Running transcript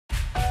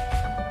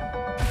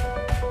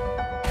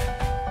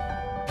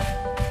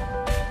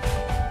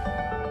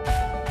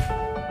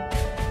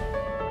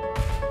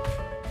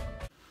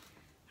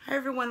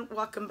everyone,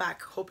 welcome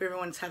back. Hope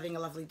everyone's having a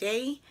lovely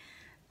day.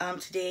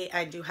 Today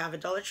I do have a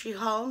Dollar Tree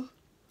haul.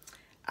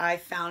 I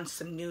found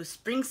some new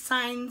spring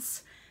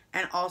signs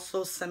and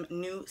also some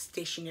new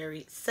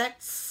stationery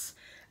sets.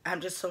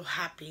 I'm just so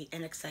happy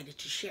and excited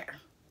to share.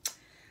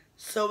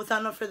 So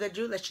without no further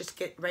ado, let's just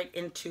get right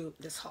into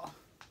this haul.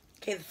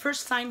 Okay, the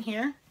first sign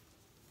here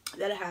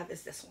that I have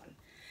is this one.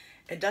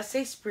 It does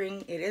say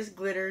spring, it is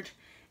glittered,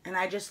 and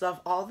I just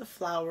love all the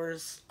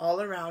flowers all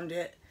around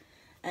it.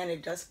 And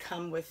it does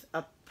come with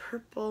a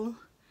purple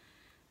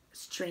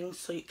string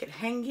so you can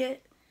hang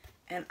it,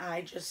 and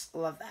I just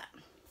love that.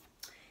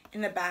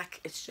 In the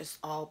back, it's just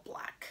all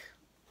black.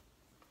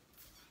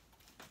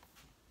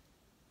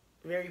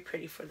 Very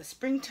pretty for the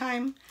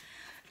springtime.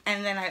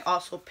 And then I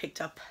also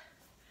picked up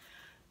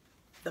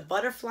the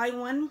butterfly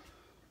one,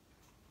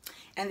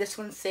 and this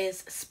one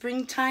says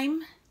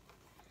springtime,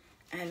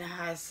 and it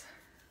has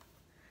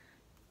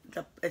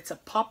it's a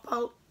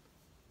pop-up,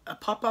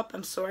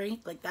 I'm sorry,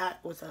 like that,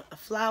 with a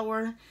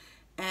flower.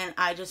 And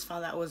I just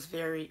found that was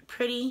very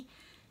pretty.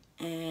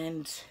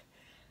 And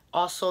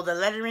also the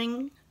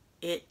lettering,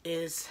 it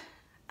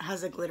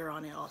has a glitter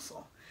on it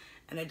also,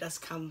 and it does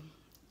come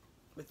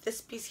with this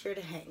piece here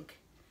to hang,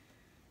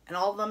 and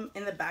all of them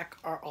in the back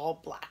are all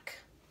black.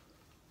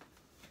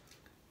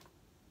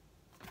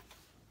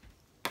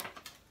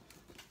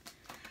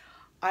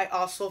 I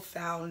also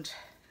found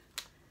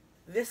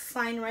this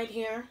sign right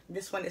here.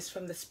 This one is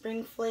from the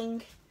Spring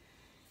Fling,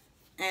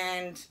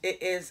 and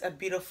it is a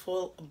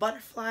beautiful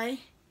butterfly,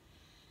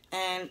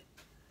 and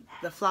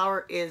the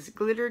flower is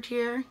glittered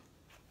here,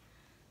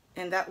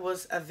 and that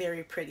was a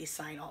very pretty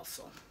sign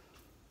also.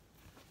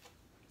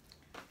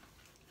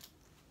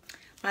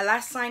 My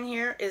last sign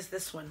here is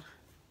this one.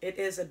 It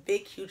is a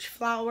big huge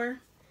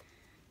flower,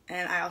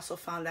 and I also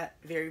found that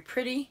very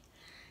pretty,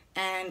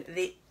 and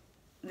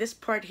this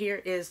part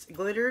here is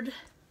glittered,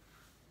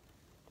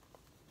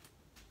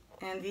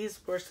 and these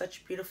were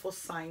such beautiful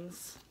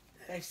signs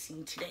that I've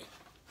seen today.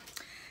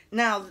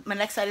 Now, my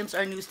next items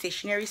are a new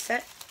stationery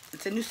set.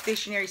 It's a new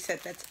stationery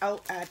set that's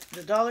out at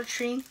the Dollar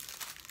Tree.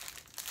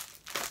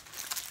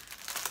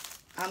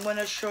 I'm going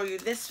to show you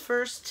this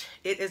first.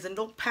 It is a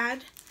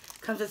notepad.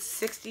 Comes with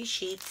 60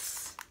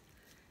 sheets.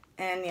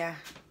 And yeah,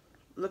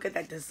 look at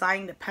that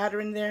design, the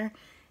pattern there.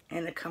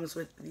 And it comes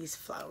with these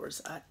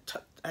flowers at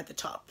the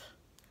top.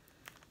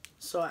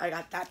 So I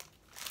got that.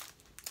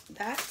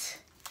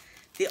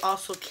 They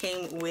also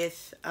came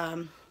with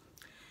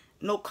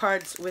note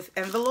cards with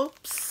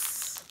envelopes.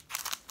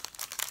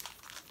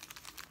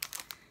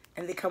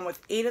 And they come with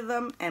 8 of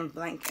them and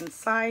blank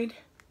inside.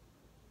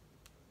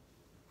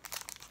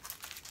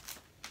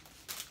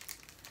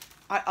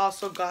 I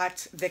also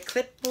got the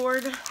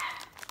clipboard,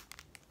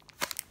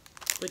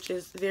 which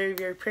is very,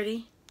 very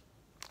pretty.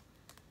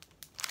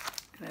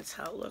 And that's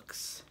how it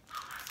looks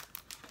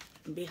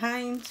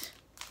behind.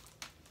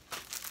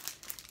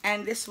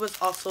 And this was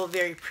also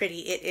very pretty.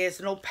 It is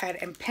notepad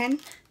and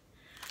pen.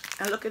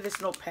 And look at this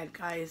notepad,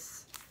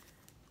 guys.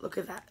 Look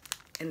at that.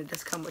 And it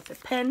does come with a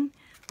pen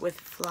with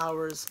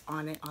flowers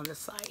on it on the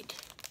side.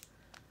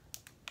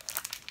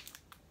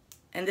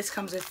 And this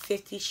comes with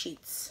 50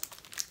 sheets.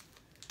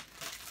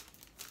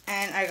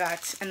 And I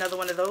got another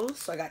one of those,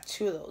 so I got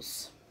 2 of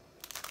those.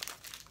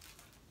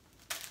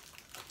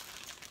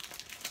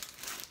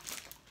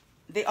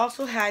 They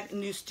also had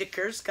new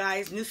stickers,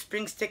 guys, new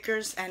spring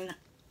stickers, and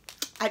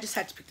I just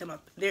had to pick them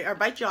up. They are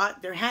by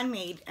Jot, they're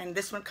handmade, and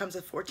this one comes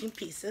with 14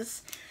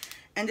 pieces.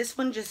 And this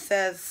one just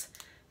says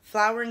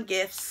flower and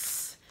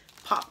gifts,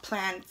 pot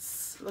plants.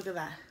 Look at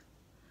that.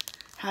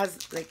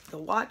 Has like the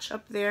watch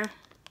up there.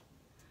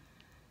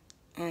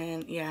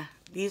 And yeah,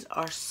 these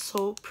are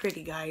so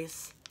pretty,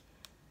 guys.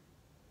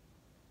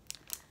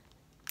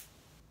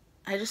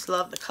 I just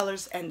love the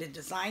colors and the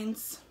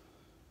designs.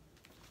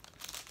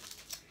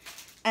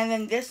 And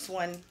then this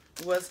one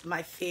was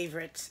my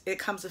favorite. It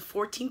comes with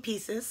 14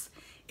 pieces.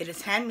 It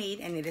is handmade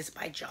and it is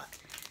by Jot.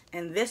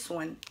 And this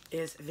one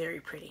is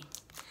very pretty.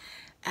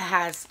 It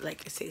has,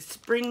 like I say,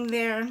 spring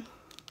there,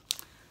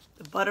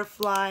 the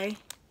butterfly,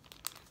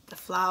 the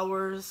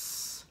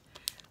flowers.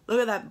 Look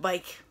at that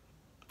bike.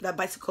 That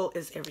bicycle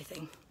is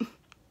everything.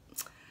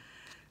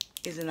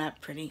 Isn't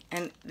that pretty?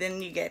 And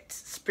then you get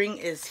spring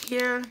is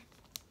here.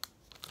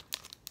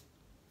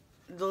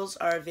 Those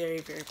are very,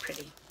 very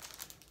pretty.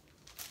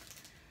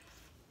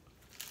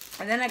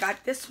 And then I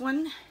got this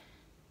one,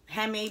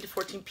 handmade,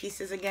 14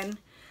 pieces again,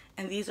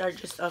 and these are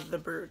just of the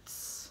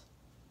birds.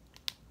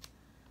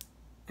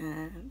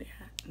 And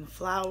yeah, and the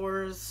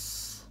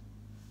flowers.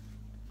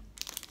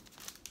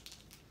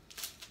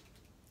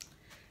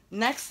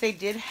 Next, they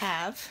did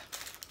have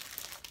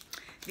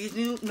these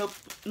new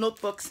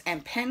notebooks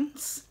and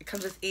pens. It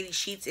comes with 80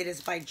 sheets. It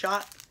is by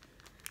Jot.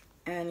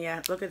 And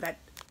yeah, look at that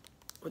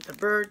with the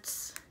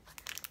birds.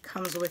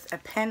 Comes with a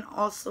pen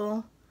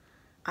also.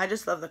 I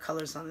just love the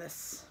colors on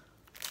this.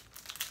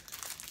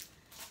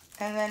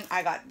 And then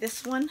I got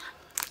this one.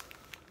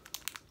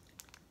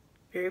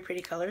 Very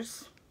pretty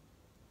colors.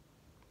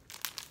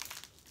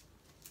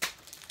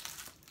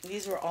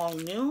 These were all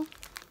new.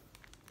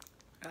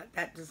 Got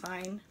that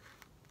design.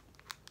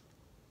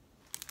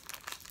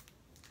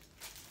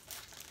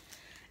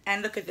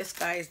 And look at this,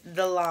 guys,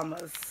 the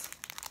llamas.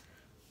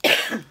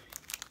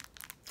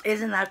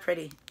 Isn't that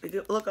pretty?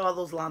 Look at all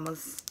those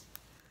llamas.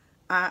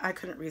 I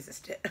couldn't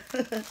resist it.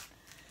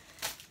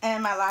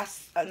 And my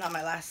last, not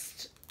my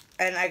last,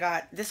 and I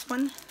got this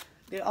one.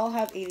 They all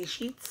have 80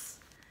 sheets.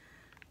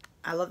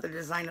 I love the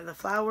design of the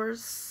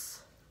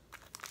flowers.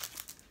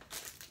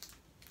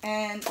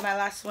 And my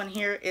last one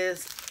here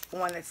is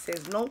one that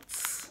says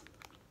notes.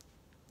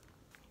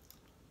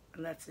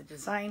 And that's the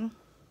design.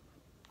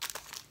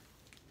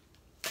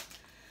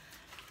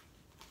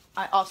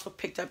 I also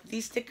picked up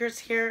these stickers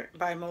here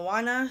by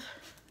Moana.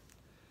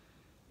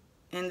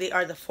 And they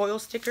are the foil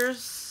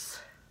stickers.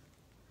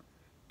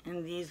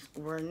 And these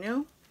were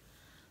new.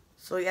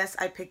 So yes,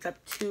 I picked up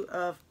two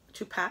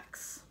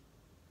packs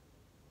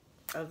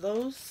of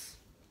those.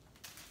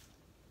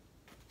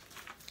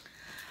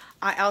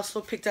 I also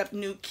picked up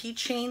new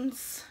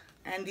keychains,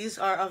 and these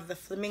are of the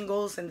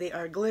flamingos, and they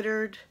are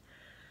glittered.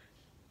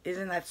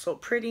 Isn't that so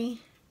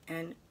pretty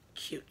and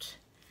cute?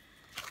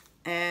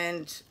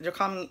 And they're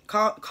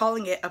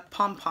calling it a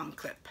pom-pom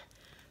clip.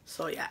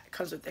 So yeah, it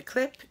comes with the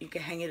clip. You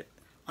can hang it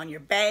on your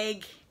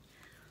bag,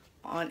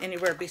 on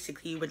anywhere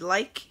basically you would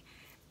like.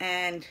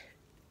 And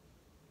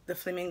the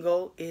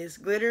flamingo is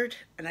glittered,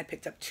 and I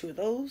picked up two of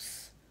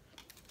those.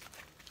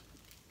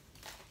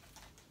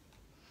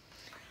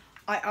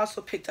 I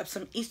also picked up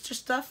some Easter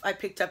stuff. I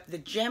picked up the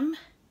gem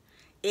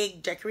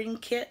egg decorating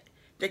kit.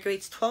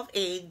 Decorates 12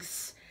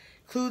 eggs.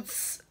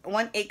 Includes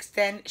 1 egg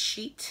stand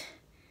sheet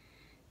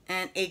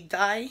and egg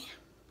dye.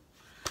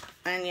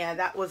 And yeah,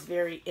 that was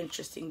very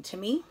interesting to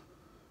me.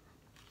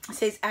 It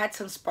says add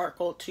some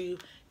sparkle to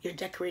your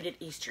decorated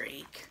Easter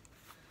egg.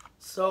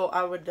 So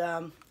I would,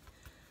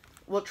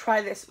 we'll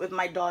try this with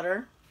my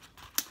daughter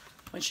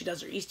when she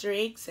does her Easter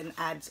eggs and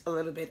adds a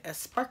little bit of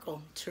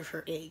sparkle to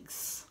her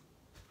eggs.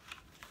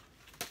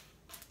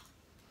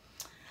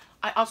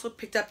 I also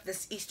picked up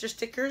this Easter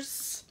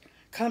stickers.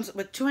 Comes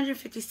with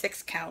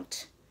 256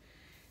 count.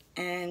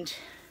 And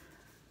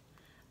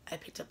I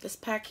picked up this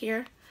pack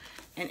here.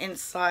 And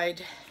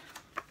inside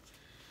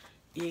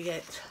you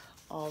get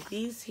all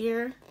these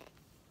here.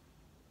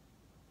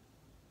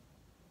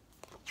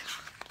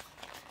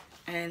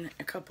 And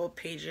a couple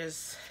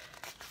pages.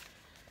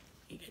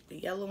 You get the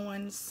yellow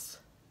ones.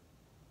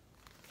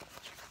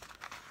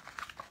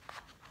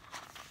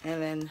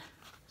 And then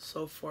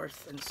so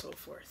forth and so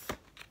forth.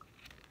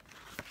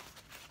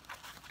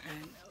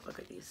 And look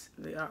at these.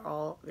 They are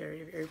all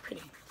very, very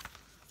pretty.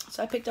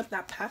 So I picked up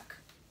that pack.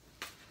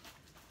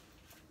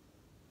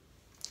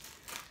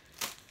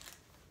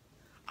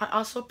 I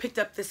also picked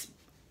up this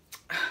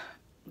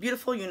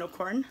beautiful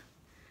unicorn.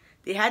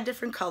 They had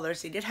different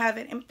colors. They did have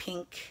it in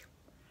pink,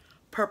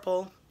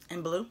 purple,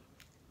 and blue.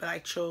 But I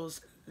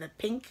chose the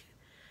pink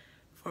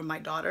for my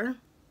daughter.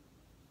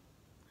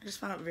 I just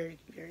found it very,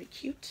 very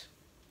cute.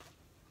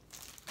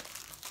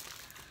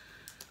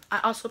 I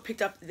also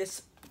picked up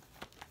this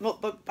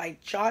notebook by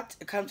Jot.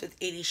 It comes with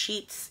 80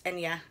 sheets, and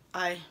yeah,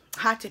 I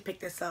had to pick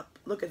this up.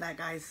 Look at that,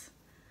 guys.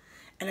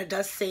 And it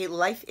does say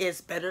life is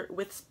better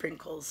with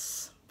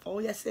sprinkles. Oh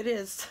yes, it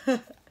is.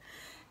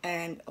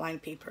 And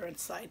lined paper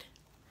inside.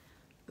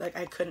 Like,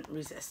 I couldn't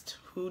resist.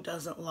 Who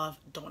doesn't love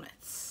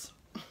donuts?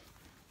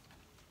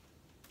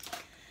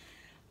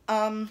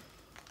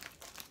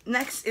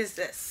 Next is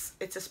this.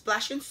 It's a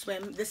splash and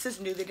swim. This is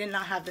new. They did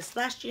not have this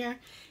last year.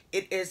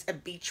 It is a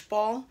beach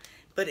ball,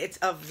 but it's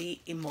of the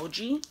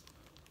emoji.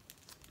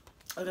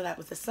 Look at that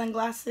with the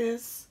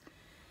sunglasses.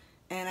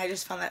 And I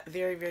just found that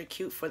very, very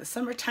cute for the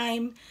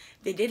summertime.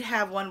 They did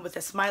have one with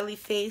a smiley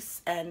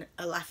face and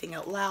a laughing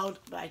out loud,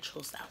 but I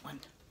chose that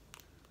one.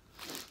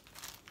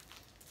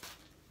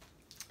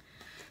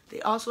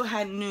 They also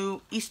had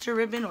new Easter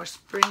ribbon or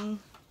spring.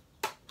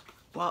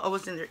 Well, it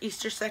was in their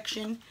Easter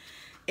section.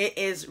 It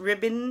is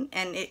ribbon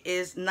and it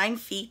is 9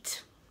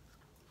 feet.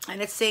 And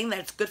it's saying that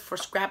it's good for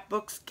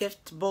scrapbooks,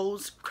 gift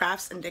bows,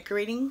 crafts, and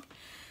decorating.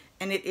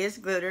 And it is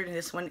glittered, and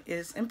this one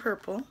is in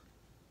purple.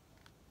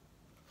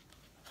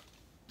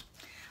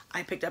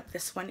 I picked up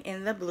this one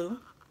in the blue.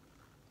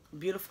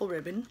 Beautiful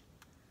ribbon.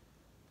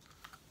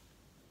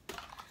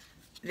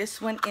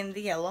 This one in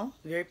the yellow,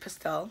 very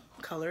pastel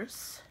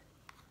colors.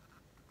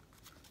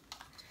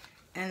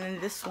 And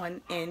then this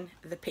one in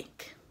the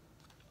pink.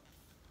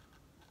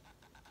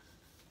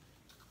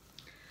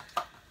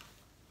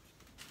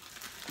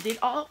 They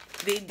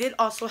did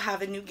also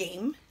have a new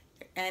game,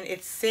 and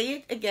it's Say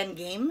It Again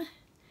game.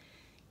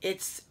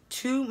 It's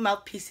 2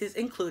 mouthpieces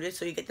included,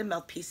 so you get the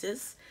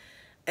mouthpieces.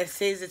 It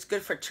says it's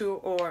good for 2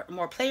 or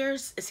more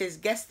players. It says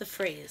guess the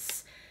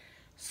phrase.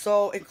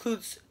 So it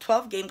includes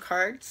 12 game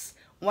cards,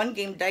 1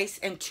 game dice,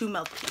 and 2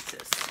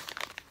 mouthpieces.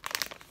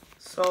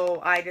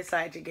 So I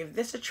decided to give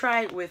this a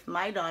try with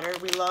my daughter.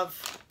 We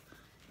love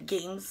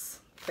games,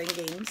 playing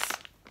games.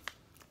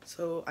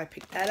 So I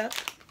picked that up.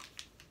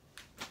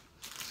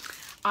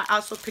 I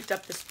also picked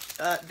up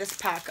this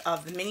pack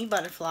of the mini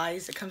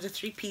butterflies. It comes with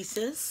 3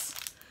 pieces.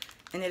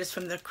 And it is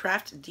from the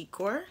Craft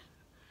Decor.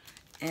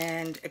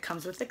 And it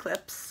comes with the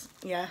clips.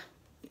 Yeah,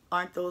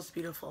 aren't those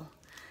beautiful?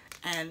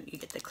 And you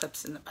get the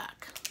clips in the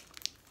back.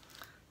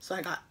 So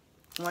I got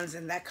ones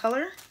in that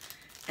color,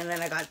 and then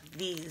I got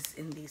these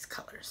in these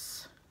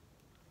colors.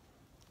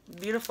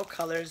 Beautiful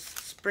colors,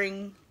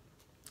 spring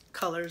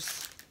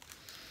colors.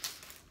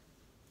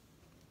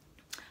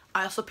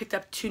 I also picked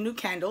up 2 new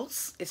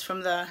candles. It's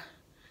from the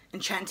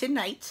Enchanted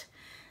Night.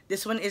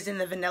 This one is in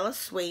the vanilla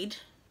suede,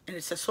 and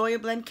it's a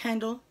soya blend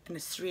candle, and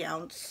it's 3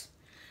 ounce.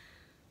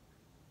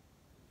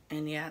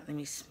 And yeah, let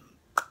me,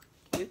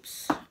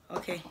 oops,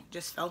 okay,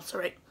 just fell, it's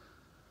alright.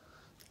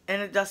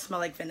 And it does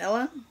smell like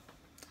vanilla,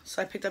 so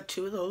I picked up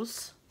 2 of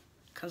those.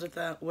 Comes with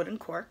a wooden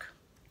cork.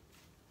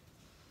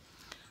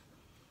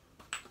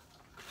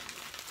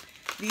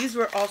 These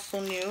were also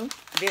new.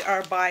 They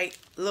are by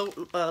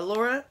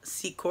Laura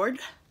Secord.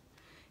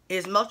 It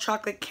is milk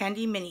chocolate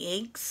candy mini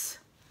eggs.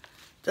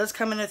 Does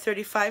come in a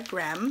 35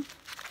 gram.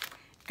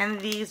 And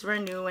these were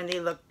new and they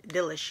look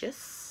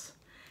delicious.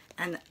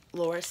 And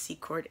Laura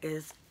Secord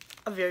is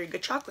a very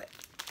good chocolate.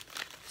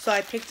 So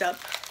I picked up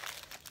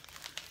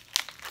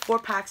 4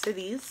 packs of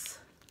these.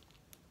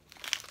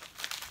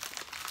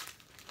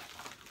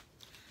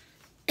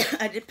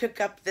 I did pick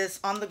up this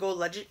on-the-go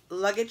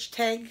luggage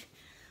tag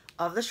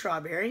of the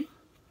strawberry.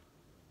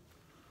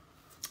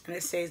 And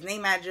it says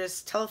name,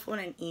 address, telephone,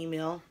 and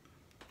email.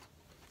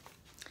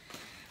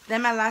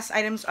 Then my last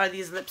items are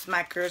these lip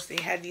smackers. They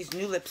had these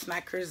new lip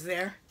smackers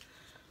there.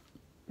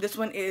 This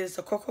one is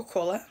a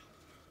Coca-Cola.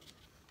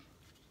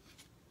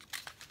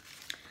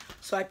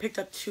 So I picked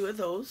up 2 of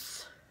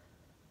those.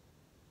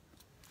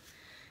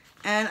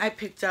 And I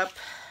picked up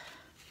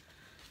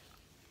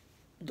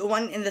the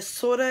one in the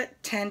soda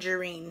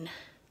tangerine.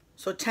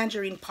 So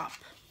tangerine pop.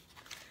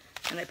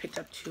 And I picked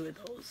up 2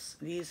 of those.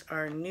 These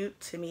are new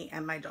to me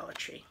and my Dollar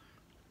Tree.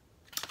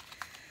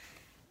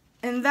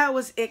 And that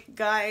was it,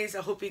 guys.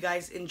 I hope you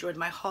guys enjoyed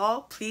my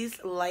haul.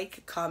 Please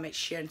like, comment,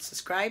 share, and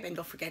subscribe. And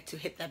don't forget to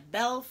hit that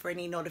bell for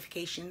any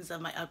notifications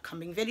of my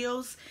upcoming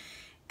videos.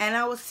 And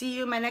I will see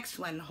you in my next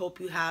one.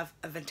 Hope you have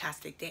a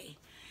fantastic day.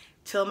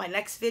 Till my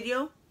next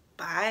video,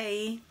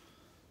 bye.